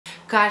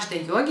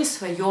каждой йоге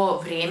свое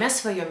время,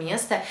 свое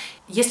место.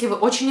 Если вы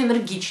очень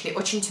энергичный,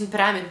 очень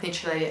темпераментный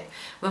человек,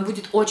 вам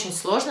будет очень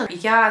сложно.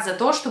 Я за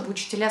то, чтобы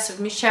учителя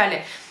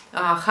совмещали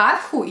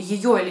хатху,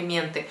 ее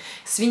элементы,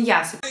 с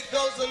виньясой.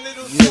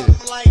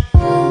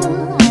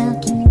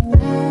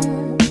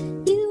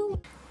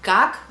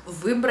 Как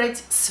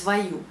выбрать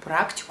свою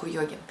практику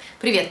йоги?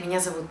 Привет, меня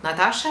зовут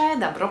Наташа,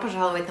 добро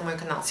пожаловать на мой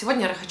канал.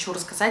 Сегодня я хочу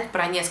рассказать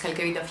про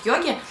несколько видов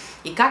йоги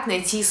и как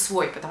найти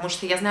свой, потому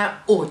что я знаю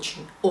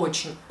очень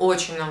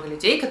много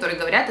людей, которые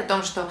говорят о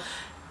том, что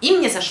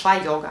им не зашла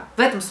йога. В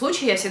этом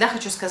случае я всегда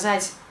хочу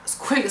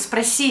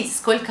спросить,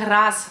 сколько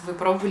раз вы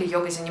пробовали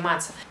йогой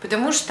заниматься.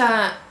 Потому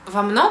что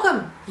во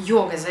многом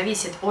йога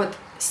зависит от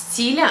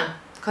стиля,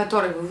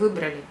 который вы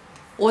выбрали,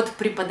 от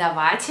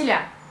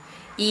преподавателя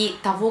и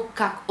того,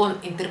 как он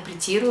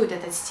интерпретирует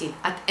этот стиль,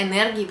 от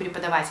энергии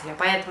преподавателя.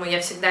 Поэтому я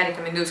всегда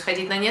рекомендую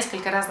сходить на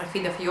несколько разных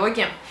видов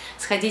йоги,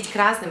 сходить к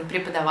разным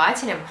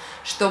преподавателям,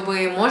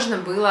 чтобы можно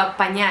было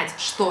понять,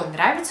 что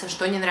нравится,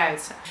 что не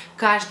нравится.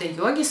 Каждой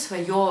йоге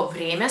свое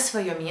время,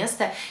 свое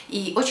место,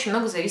 и очень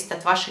много зависит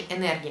от вашей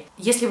энергии.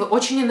 Если вы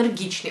очень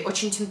энергичный,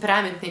 очень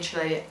темпераментный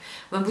человек,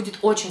 вам будет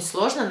очень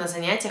сложно на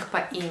занятиях по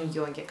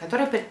инь-йоге,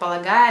 которая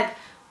предполагает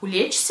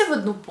улечься в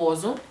одну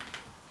позу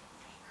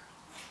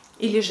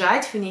и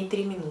лежать в ней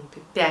 3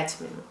 минуты, 5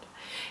 минут.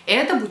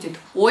 Это будет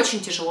очень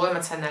тяжело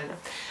эмоционально.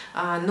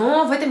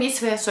 Но в этом есть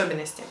свои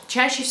особенности.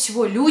 Чаще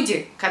всего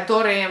люди,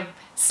 которые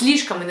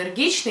слишком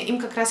энергичны, им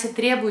как раз и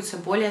требуется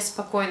более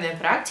спокойная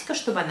практика,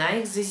 чтобы она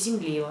их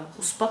заземлила,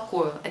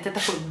 успокоила. Это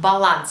такой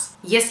баланс.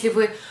 Если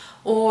вы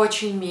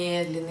очень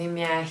медленный,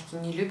 мягкий,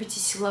 не любите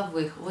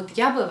силовых, вот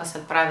я бы вас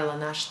отправила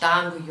на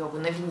аштангу-йогу,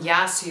 на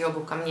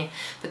виньясу-йогу ко мне,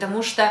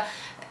 потому что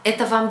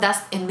это вам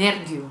даст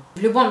энергию. В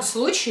любом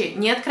случае,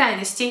 не от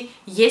крайностей,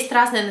 есть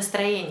разное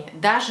настроение.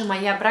 Даже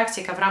моя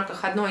практика в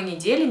рамках одной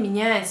недели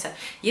меняется.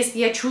 Если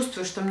я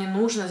чувствую, что мне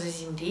нужно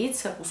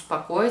заземлиться,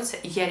 успокоиться,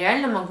 и я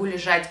реально могу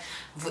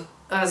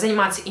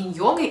заниматься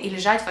инь-йогой и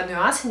лежать в одной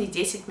асане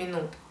 10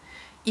 минут.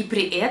 И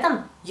при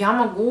этом я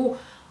могу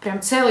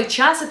прям целый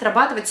час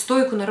отрабатывать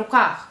стойку на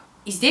руках.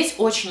 И здесь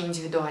очень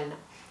индивидуально.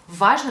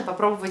 Важно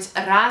попробовать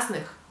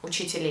разных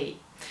учителей,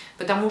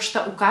 потому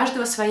что у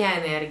каждого своя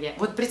энергия.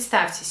 Вот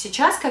представьте,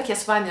 сейчас, как я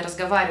с вами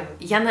разговариваю,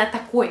 я на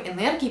такой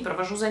энергии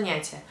провожу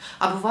занятия.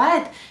 А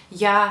бывает,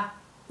 я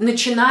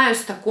начинаю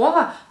с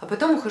такого, а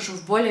потом ухожу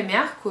в более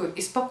мягкую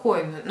и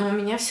спокойную. Но у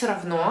меня все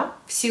равно,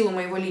 в силу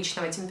моего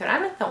личного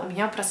темперамента, у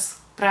меня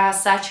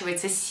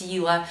просачивается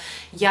сила.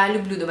 Я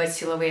люблю давать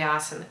силовые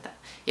асаны.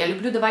 Я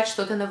люблю давать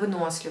что-то на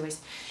выносливость.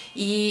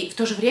 И в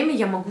то же время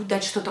я могу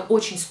дать что-то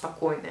очень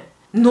спокойное.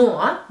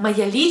 Но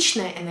моя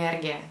личная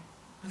энергия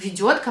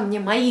ведет ко мне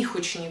моих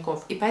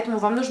учеников, и поэтому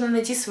вам нужно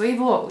найти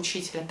своего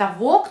учителя,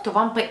 того, кто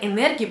вам по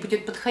энергии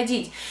будет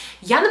подходить.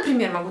 Я,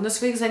 например, могу на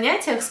своих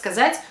занятиях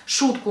сказать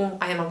шутку,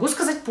 а я могу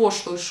сказать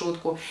пошлую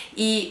шутку,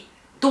 и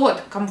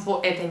тот, кого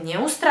это не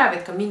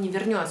устраивает, ко мне не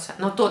вернется,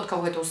 но тот,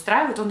 кого это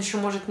устраивает, он еще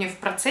может мне в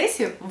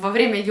процессе, во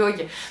время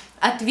йоги,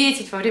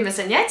 ответить во время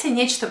занятия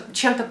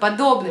чем-то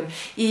подобным.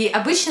 И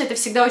обычно это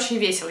всегда очень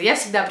весело. Я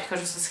всегда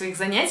прихожу со своих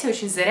занятий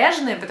очень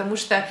заряженная, потому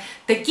что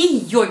такие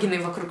йогины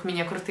вокруг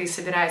меня крутые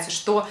собираются,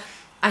 что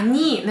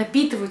они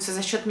напитываются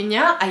за счет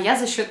меня, а я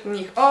за счет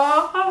них.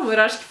 О,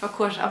 мурашки по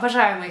коже.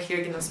 Обожаю моих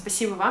йогинов.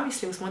 Спасибо вам,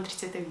 если вы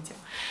смотрите это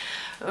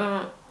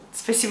видео.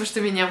 Спасибо,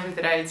 что меня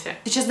выбираете.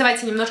 Сейчас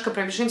давайте немножко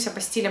пробежимся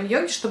по стилям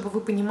йоги, чтобы вы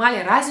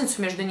понимали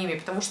разницу между ними,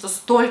 потому что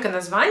столько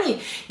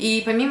названий,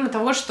 и помимо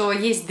того, что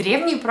есть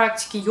древние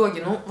практики йоги,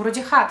 ну,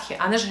 вроде хатхи,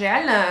 она же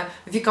реально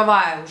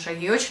вековая уже,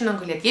 ей очень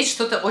много лет. Есть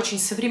что-то очень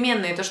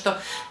современное, то,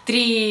 что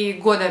 3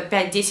 года,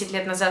 5-10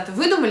 лет назад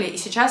выдумали, и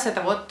сейчас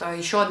это вот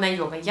еще одна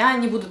йога. Я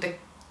не буду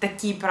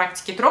такие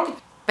практики трогать.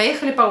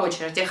 Поехали по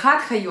очереди.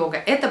 Хатха-йога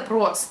 – это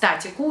про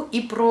статику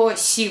и про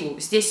силу.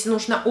 Здесь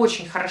нужно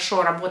очень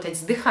хорошо работать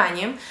с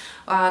дыханием,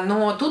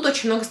 но тут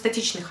очень много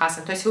статичных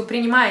асан. То есть вы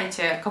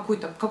принимаете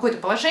какое-то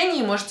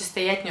положение, можете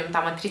стоять в нем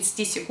там от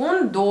 30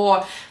 секунд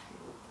до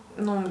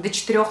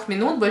 4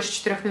 минут. Больше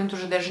 4 минут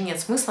уже даже нет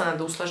смысла,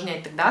 надо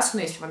усложнять тогда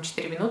асану. Если вам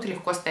 4 минуты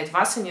легко стоять в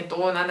асане,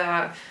 то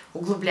надо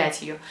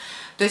углублять ее.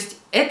 То есть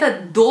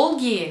это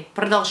долгие,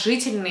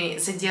 продолжительные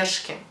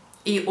задержки.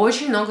 И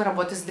очень много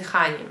работы с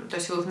дыханием. То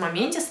есть вы в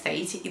моменте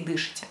стоите и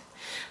дышите.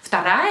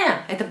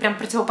 Вторая, это прям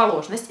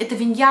противоположность, это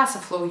виньяса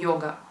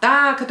флоу-йога,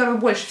 та, которую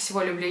больше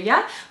всего люблю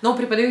я, но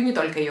преподаю не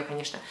только ее,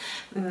 конечно.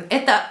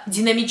 Это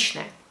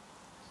динамичная.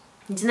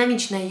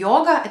 Динамичная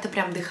йога – это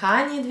прям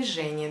дыхание,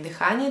 движение,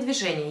 дыхание,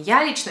 движение.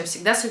 Я лично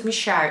всегда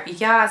совмещаю, и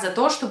я за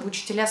то, чтобы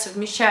учителя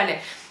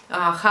совмещали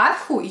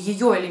хатху,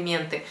 ее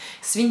элементы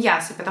с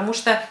виньясой, потому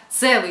что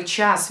целый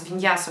час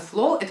виньяса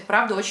флоу это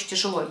правда очень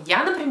тяжело.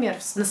 Я, например,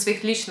 на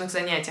своих личных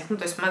занятиях, то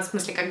есть в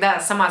смысле, когда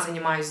сама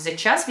занимаюсь за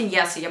час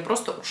виньясы, я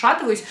просто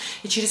ушатываюсь,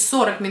 и через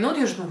 40 минут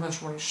я уже думаю,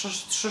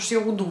 что ж я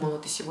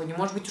удумала-то сегодня,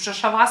 может быть уже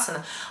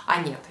шавасана, а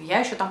нет, я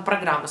еще там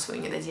программу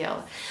свою не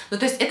доделала. Ну,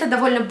 то есть это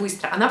довольно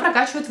быстро, она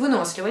прокачивает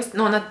выносливость,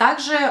 но она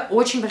также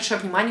очень большое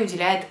внимание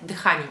уделяет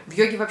дыханию. В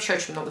йоге вообще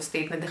очень много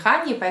стоит на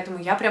дыхании, поэтому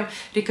я прям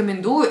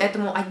рекомендую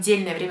этому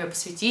отдельное время время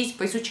посвятить,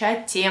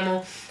 поизучать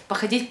тему,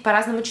 походить по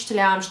разным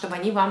учителям, чтобы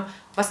они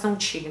вас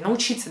научили,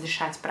 научиться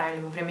дышать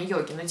правильно во время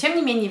йоги. Но тем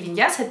не менее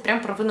виньяса — это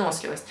прям про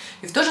выносливость.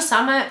 И в то же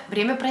самое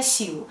время про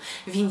силу.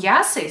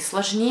 Виньясой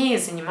сложнее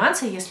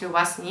заниматься, если у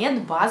вас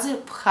нет базы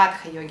в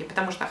хатха-йоге,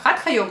 потому что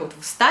хатха-йога, вот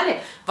вы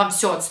встали, вам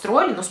все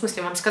отстроили, ну в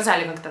смысле вам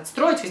сказали, как это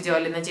отстроить, вы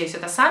сделали, надеюсь,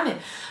 это сами,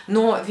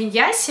 но в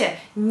виньясе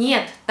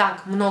нет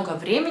так много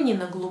времени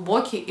на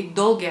глубокие и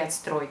долгие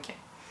отстройки.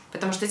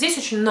 Потому что здесь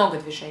очень много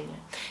движения.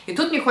 И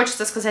тут мне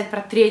хочется сказать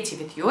про третий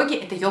вид йоги,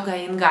 это йога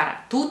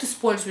Айенгара. Тут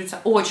используется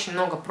очень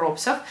много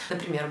пропсов,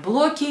 например,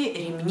 блоки,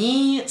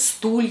 ремни,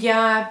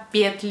 стулья,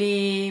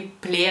 петли,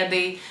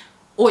 пледы,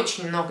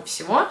 очень много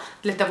всего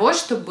для того,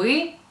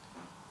 чтобы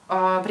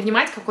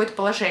принимать какое-то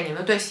положение.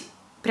 Ну, то есть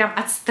прям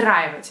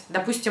отстраивать.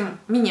 Допустим,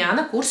 меня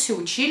на курсе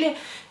учили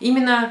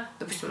именно,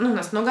 допустим, ну, у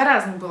нас много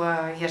разных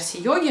было версий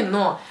йоги,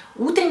 но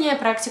утренняя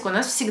практика у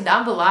нас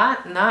всегда была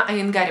на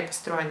Айенгаре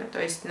построена.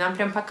 То есть нам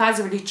прям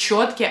показывали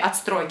четкие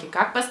отстройки,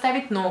 как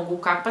поставить ногу,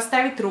 как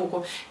поставить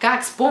руку,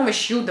 как с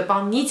помощью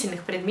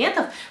дополнительных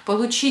предметов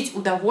получить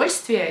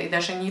удовольствие, и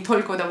даже не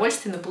только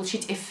удовольствие, но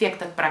получить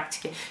эффект от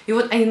практики. И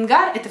вот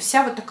Айенгар — это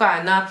вся вот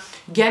такая на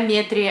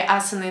геометрии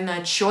асаны,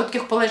 на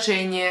четких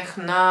положениях,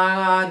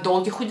 на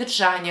долгих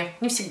удержаниях.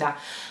 Не всегда.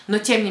 Но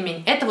тем не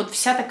менее, это вот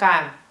вся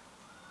такая,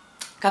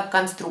 как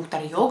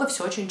конструктор йога,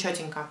 все очень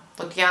четенько.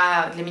 Вот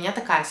для меня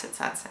такая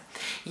ассоциация.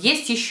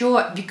 Есть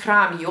еще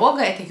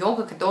бикрам-йога, это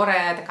йога,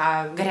 которая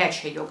такая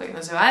горячая йога ее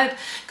называют,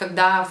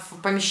 когда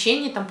в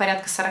помещении там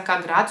порядка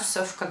 40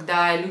 градусов,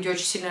 когда люди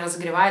очень сильно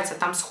разогреваются,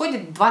 там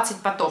сходит 20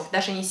 потов,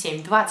 даже не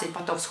 7, 20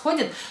 потов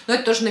сходит, но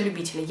это тоже на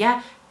любителя.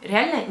 Я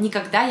реально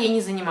никогда ей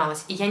не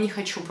занималась, и я не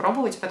хочу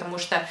пробовать, потому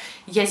что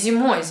я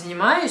зимой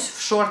занимаюсь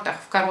в шортах,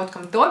 в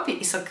коротком топе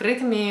и с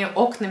открытыми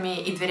окнами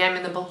и дверями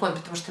на балкон,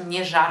 потому что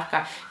мне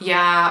жарко,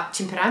 я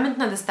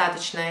темпераментна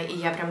достаточно, и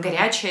я прям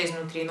горячая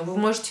изнутри, но вы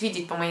можете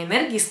видеть по моей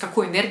энергии, с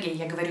какой энергией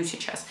я говорю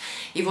сейчас.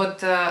 И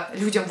вот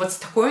людям вот с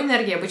такой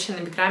энергией обычно на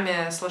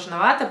бикраме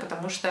сложновато,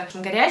 потому что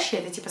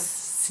горячая — это типа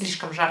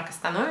слишком жарко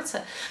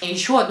становится. И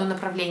еще одно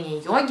направление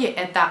йоги —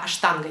 это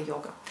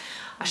аштанга-йога.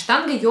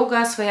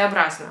 Аштанга-йога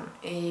своеобразна,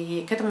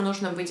 и к этому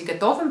нужно быть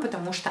готовым,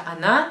 потому что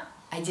она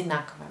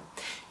одинаковая.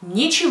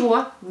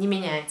 Ничего не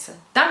меняется.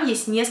 Там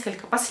есть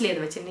несколько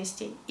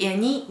последовательностей, и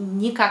они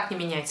никак не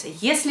меняются.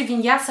 Если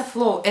виньяса,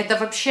 флоу — это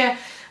вообще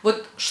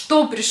вот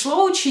что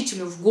пришло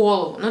учителю в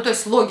голову, ну то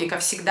есть логика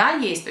всегда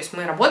есть, то есть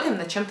мы работаем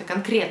над чем-то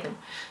конкретным,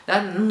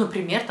 да, ну,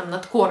 например, там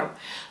над кором,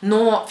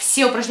 но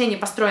все упражнения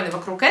построены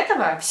вокруг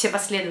этого, все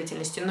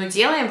последовательности, но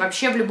делаем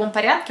вообще в любом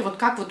порядке, вот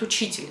как вот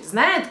учитель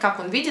знает,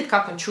 как он видит,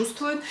 как он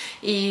чувствует,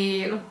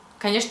 и, ну,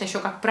 конечно, еще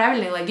как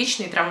правильно,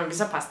 логично и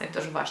травмобезопасно, это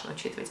тоже важно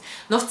учитывать.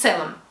 Но в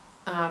целом,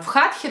 в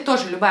хатхе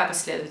тоже любая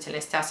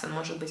последовательность асан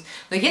может быть.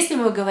 Но если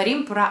мы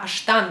говорим про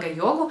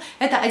аштанга-йогу,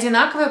 это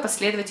одинаковая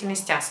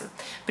последовательность асан.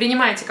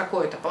 Принимаете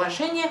какое-то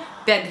положение,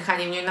 5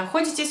 дыханий в ней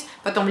находитесь,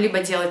 потом либо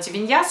делаете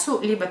виньясу,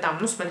 либо там,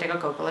 ну смотря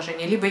какое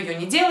положение, либо ее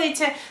не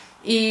делаете,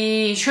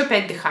 и еще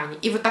 5 дыханий.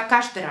 И вот так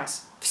каждый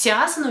раз. Все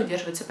асаны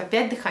удерживаются по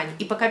 5 дыханий.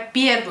 И пока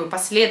первую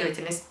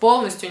последовательность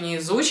полностью не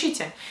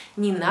изучите,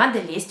 не надо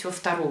лезть во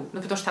вторую.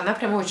 Ну, потому что она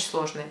прям очень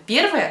сложная.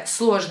 Первая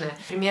сложная.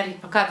 Например,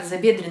 пока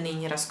тазобедренные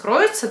не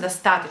раскроются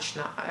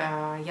достаточно,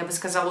 я бы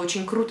сказала,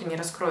 очень круто не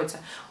раскроются,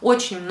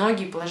 очень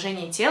многие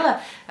положения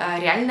тела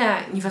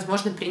реально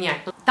невозможно принять.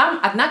 Там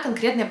одна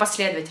конкретная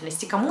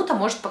последовательность. И кому-то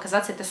может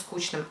показаться это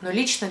скучным. Но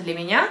лично для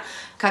меня,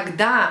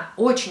 когда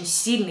очень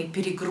сильный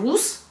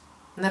перегруз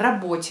на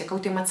работе,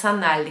 какой-то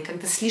эмоциональный,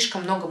 когда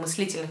слишком много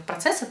мыслительных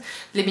процессов,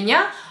 для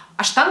меня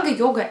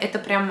аштанга-йога — это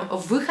прям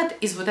выход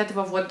из вот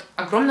этого вот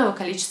огромного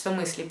количества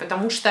мыслей,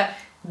 потому что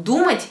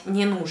думать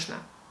не нужно.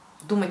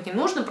 Думать не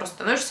нужно, просто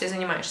становишься и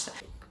занимаешься.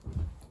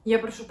 Я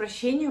прошу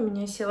прощения, у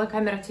меня села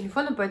камера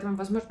телефона, поэтому,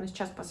 возможно,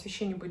 сейчас по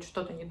освещению будет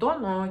что-то не то,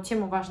 но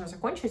тему важно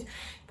закончить,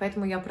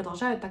 поэтому я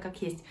продолжаю так,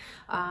 как есть.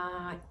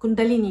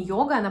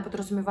 Кундалини-йога, она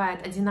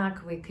подразумевает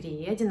одинаковые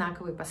крии,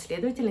 одинаковые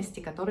последовательности,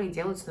 которые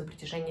делаются на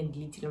протяжении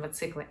длительного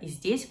цикла. И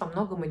здесь во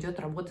многом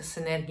идет работа с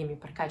энергиями,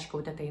 прокачка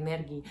вот этой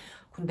энергии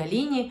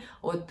кундалини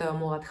от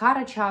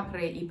муладхара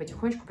чакры и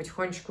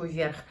потихонечку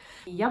вверх.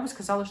 И я бы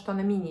сказала, что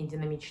она менее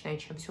динамичная,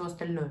 чем все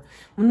остальное.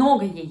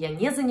 Много ей я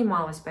не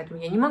занималась, поэтому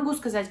я не могу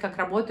сказать, как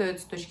работают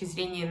с точки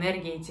зрения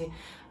энергии эти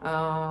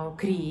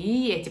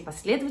крии, эти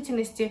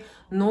последовательности,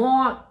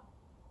 но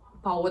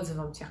по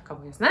отзывам тех,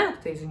 кого я знаю,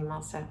 кто и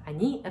занимался,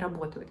 они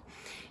работают.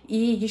 И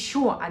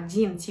еще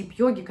один тип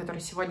йоги,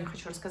 который сегодня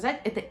хочу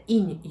рассказать, это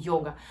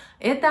инь-йога.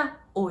 Это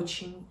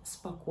очень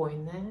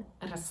спокойная,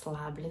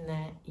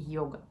 расслабленная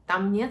йога.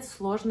 Там нет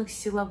сложных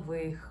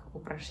силовых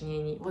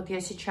упражнений. Вот я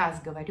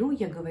сейчас говорю,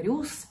 я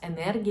говорю с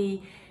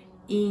энергией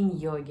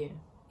инь-йоги.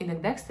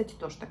 Иногда, кстати,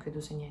 тоже так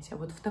веду занятия.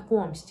 Вот в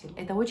таком стиле.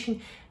 Это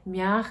очень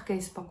мягкое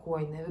и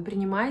спокойное. Вы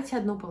принимаете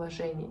одно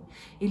положение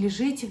и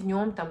лежите в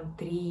нем там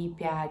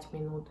 3-5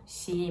 минут,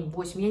 7,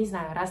 8. Я не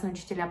знаю, разные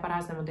учителя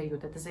по-разному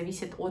дают. Это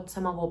зависит от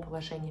самого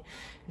положения.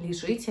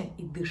 Лежите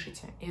и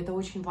дышите. И это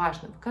очень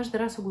важно. Вы каждый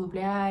раз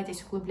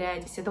углубляетесь,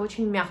 углубляетесь. Это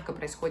очень мягко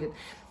происходит.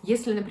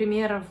 Если,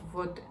 например,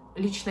 вот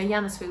лично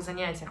я на своих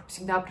занятиях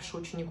всегда прошу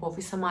учеников,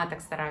 и сама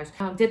так стараюсь,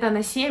 где-то на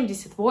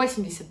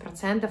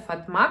 70-80%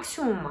 от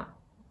максимума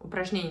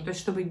упражнений, то есть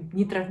чтобы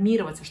не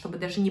травмироваться, чтобы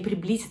даже не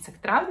приблизиться к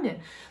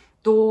травме,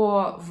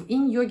 то в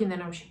инь-йоге,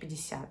 наверное, вообще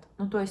 50.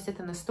 Ну, то есть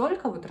это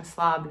настолько вот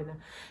расслаблено.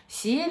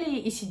 Сели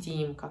и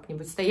сидим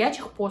как-нибудь.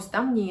 Стоячих поз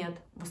там нет.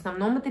 В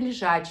основном это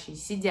лежачие,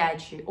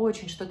 сидячие.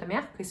 Очень что-то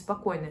мягкое и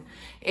спокойное.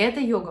 Эта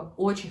йога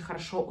очень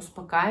хорошо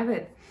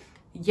успокаивает.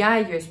 Я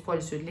ее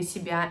использую для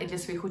себя и для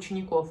своих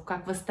учеников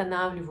как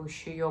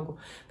восстанавливающую йогу,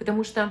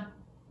 потому что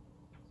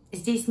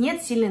здесь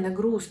нет сильной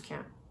нагрузки,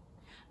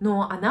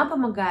 но она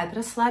помогает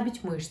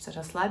расслабить мышцы,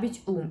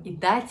 расслабить ум и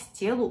дать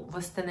телу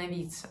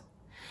восстановиться.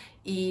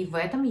 И в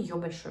этом ее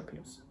большой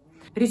плюс.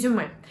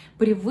 Резюме.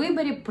 При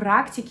выборе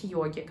практики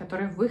йоги,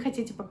 которые вы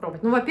хотите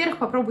попробовать, ну, во-первых,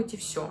 попробуйте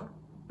все.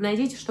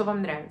 Найдите, что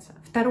вам нравится.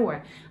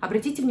 Второе.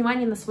 Обратите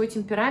внимание на свой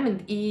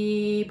темперамент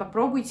и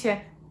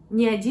попробуйте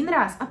не один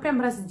раз, а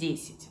прям раз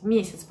 10 в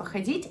месяц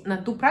походить на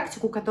ту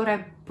практику,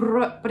 которая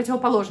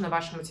противоположна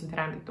вашему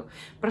темпераменту.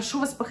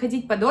 Прошу вас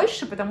походить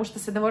подольше, потому что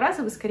с одного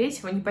раза вы, скорее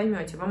всего, не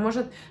поймете. Вам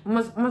может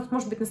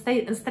быть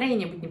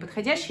настроение быть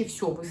неподходящее, и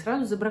все, вы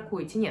сразу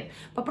забракуете. Нет,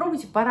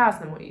 попробуйте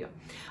по-разному ее.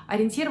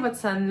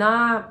 Ориентироваться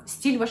на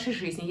стиль вашей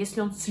жизни.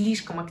 Если он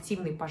слишком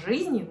активный по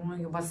жизни, ну,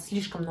 и у вас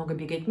слишком много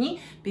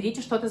беготни,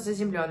 берите что-то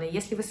заземленное.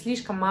 Если вы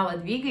слишком мало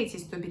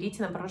двигаетесь, то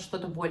берите, наоборот,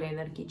 что-то более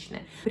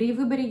энергичное. При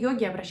выборе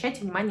йоги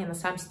обращайте внимание на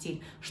сам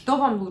стиль. Что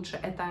вам лучше,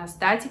 это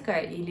статика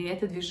или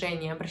это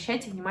движение?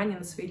 Обращайте внимание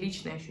на свои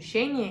личные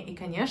ощущения и,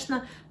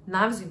 конечно,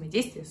 на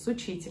взаимодействие с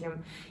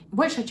учителем.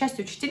 Большая часть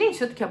учителей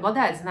все-таки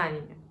обладает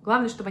знаниями.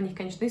 Главное, чтобы они их,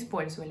 конечно,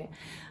 использовали.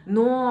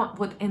 Но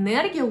вот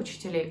энергия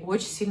учителей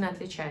очень сильно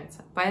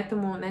отличается.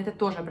 Поэтому на это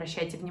тоже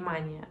обращайте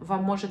внимание.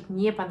 Вам может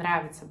не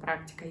понравиться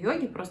практика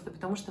йоги, просто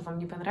потому что вам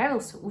не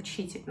понравился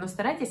учитель. Но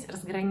старайтесь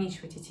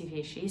разграничивать эти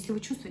вещи. Если вы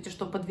чувствуете,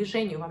 что по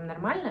движению вам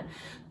нормально,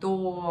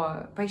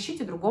 то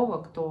поищите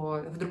другого,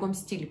 кто в другом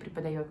стиле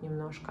преподает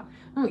немножко.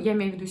 Ну, я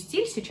имею в виду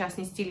стиль сейчас,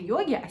 не стиль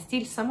йоги, а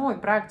стиль самой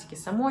практики,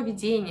 само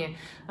ведение,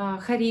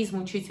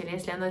 харизма учителя,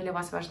 если она для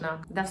вас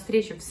важна. До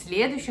встречи в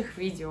следующих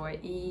видео.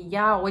 И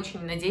я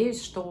очень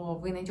надеюсь, что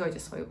вы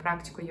найдете свою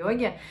практику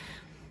йоги.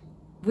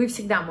 Вы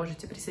всегда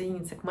можете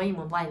присоединиться к моим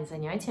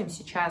онлайн-занятиям.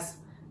 Сейчас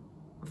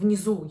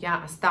внизу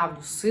я оставлю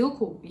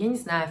ссылку. Я не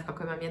знаю, в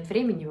какой момент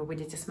времени вы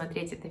будете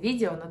смотреть это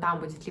видео, но там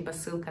будет либо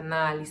ссылка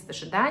на лист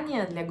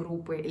ожидания для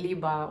группы,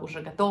 либо уже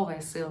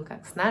готовая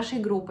ссылка с нашей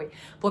группой.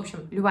 В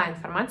общем, любая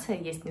информация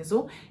есть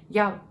внизу.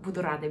 Я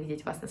буду рада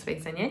видеть вас на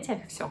своих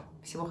занятиях.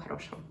 Всего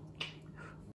хорошего.